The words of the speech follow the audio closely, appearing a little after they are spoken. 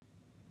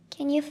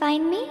Can you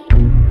find me?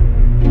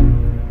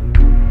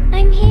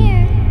 I'm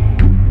here.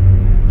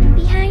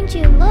 Behind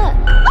you, look.